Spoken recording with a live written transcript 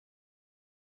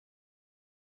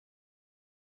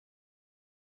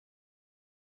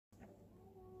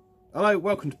Hello,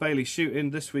 welcome to Bailey's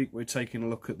Shooting. This week we're taking a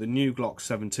look at the new Glock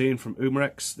 17 from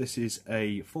Umarex. This is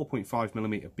a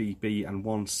 4.5mm BB and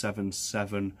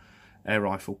 177 air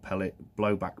rifle pellet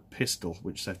blowback pistol,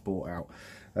 which they've bought out.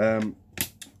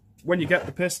 When you get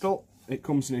the pistol, it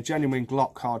comes in a genuine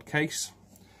Glock hard case,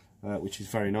 which is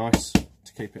very nice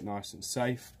to keep it nice and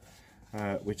safe,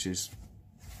 which is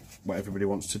what everybody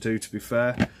wants to do, to be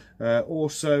fair.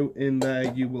 Also in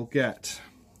there you will get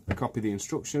a copy of the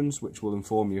instructions, which will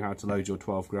inform you how to load your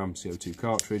 12-gram CO2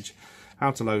 cartridge, how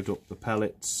to load up the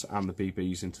pellets and the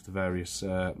BBs into the various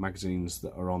magazines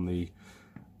that are on the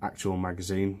actual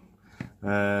magazine.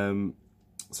 So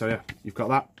yeah, you've got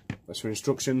that. That's your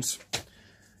instructions.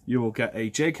 You will get a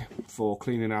jig for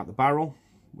cleaning out the barrel,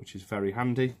 which is very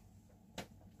handy.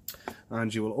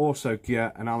 And you will also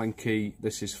get an Allen key.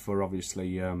 This is for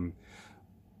obviously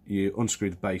you unscrew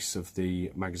the base of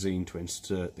the magazine to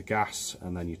insert the gas,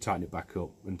 and then you tighten it back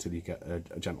up until you get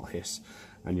a gentle hiss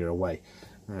and you're away.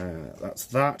 That's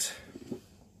that.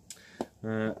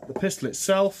 The pistol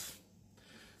itself,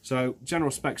 so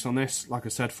general specs on this, like I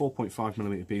said,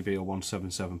 4.5mm BB or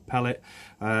 177 pellet.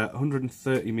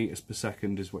 130 meters per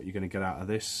second is what you're going to get out of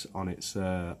this on its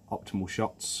optimal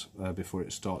shots before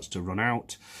it starts to run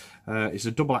out. It's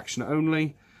a double action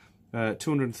only.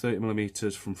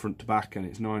 230mm from front to back, and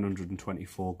it's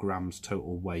 924 grams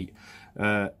total weight.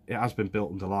 It has been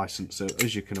built under license, so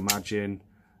as you can imagine,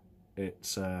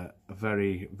 it's a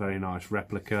very nice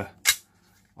replica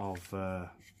of a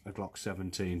Glock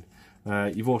 17.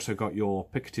 You've also got your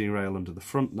Picatinny rail under the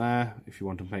front there if you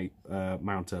want to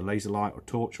mount a laser light or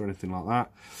torch or anything like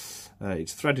that.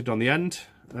 It's threaded on the end,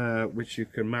 which you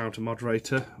can mount a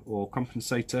moderator or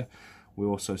compensator. We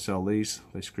also sell these,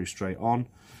 they screw straight on.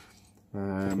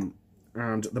 And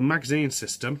the magazine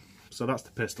system, so that's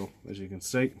the pistol, as you can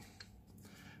see.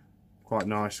 Quite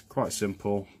nice, quite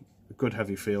simple, a good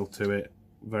heavy feel to it,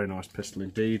 very nice pistol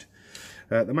indeed.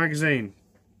 The magazine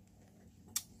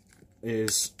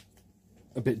is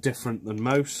a bit different than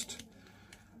most.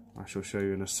 I shall show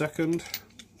you in a second.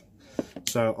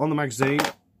 So on the magazine,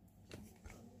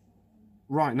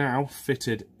 right now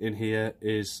fitted in here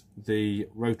is the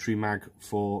rotary mag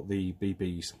for the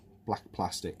BBs, black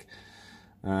plastic.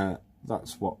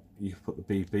 That's what you put the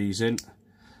BBs in,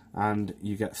 and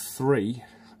you get 3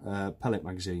 pellet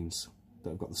magazines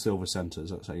that have got the silver centres.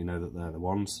 That's how you know that they're the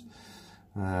ones.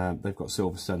 They've got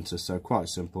silver centres, so quite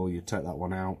simple. You take that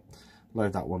one out,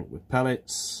 load that one up with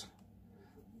pellets,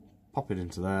 pop it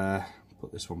into there,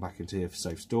 put this one back into here for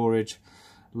safe storage,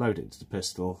 load it into the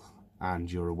pistol,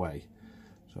 and you're away.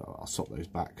 So I'll swap those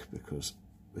back because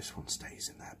this one stays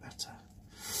in there better.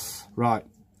 Right.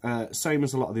 Same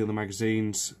as a lot of the other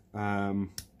magazines,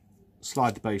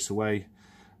 slide the base away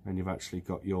and you've actually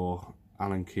got your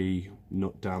Allen key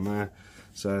nut down there.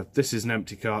 So this is an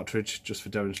empty cartridge, just for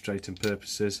demonstrating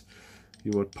purposes.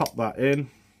 You would pop that in,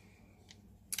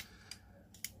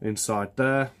 inside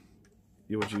there.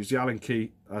 You would use the Allen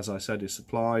key, as I said, is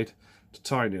supplied, to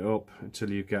tighten it up until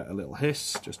you get a little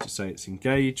hiss, just to say it's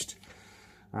engaged,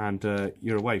 and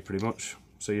you're away pretty much.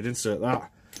 So you'd insert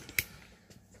that.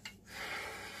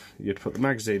 You'd put the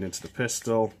magazine into the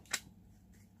pistol,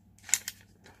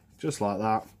 just like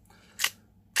that.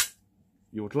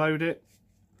 You would load it,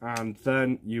 and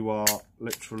then you are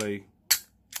literally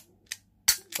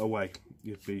away.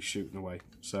 You'd be shooting away.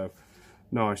 So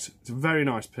nice. It's a very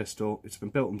nice pistol. It's been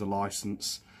built under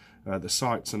license. The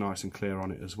sights are nice and clear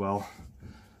on it as well.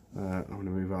 I'm going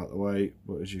to move out of the way,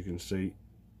 but as you can see,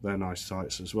 they're nice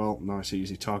sights as well. Nice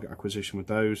easy target acquisition with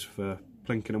those for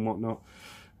plinking and whatnot.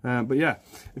 But yeah,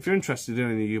 if you're interested in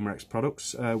any Umarex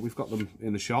products, we've got them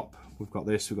in the shop. We've got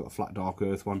this, we've got the flat dark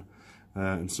earth one,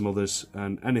 and some others,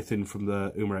 and anything from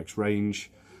the Umarex range,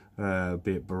 be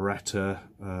it Beretta,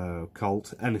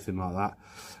 Colt, anything like that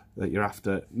that you're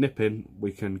after nipping,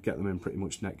 we can get them in pretty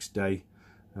much next day,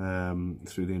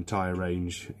 through the entire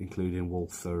range, including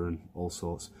Walther and all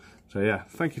sorts. So yeah,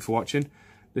 thank you for watching.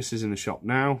 This is in the shop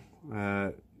now.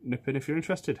 Nip in if you're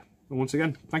interested. And once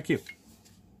again, thank you.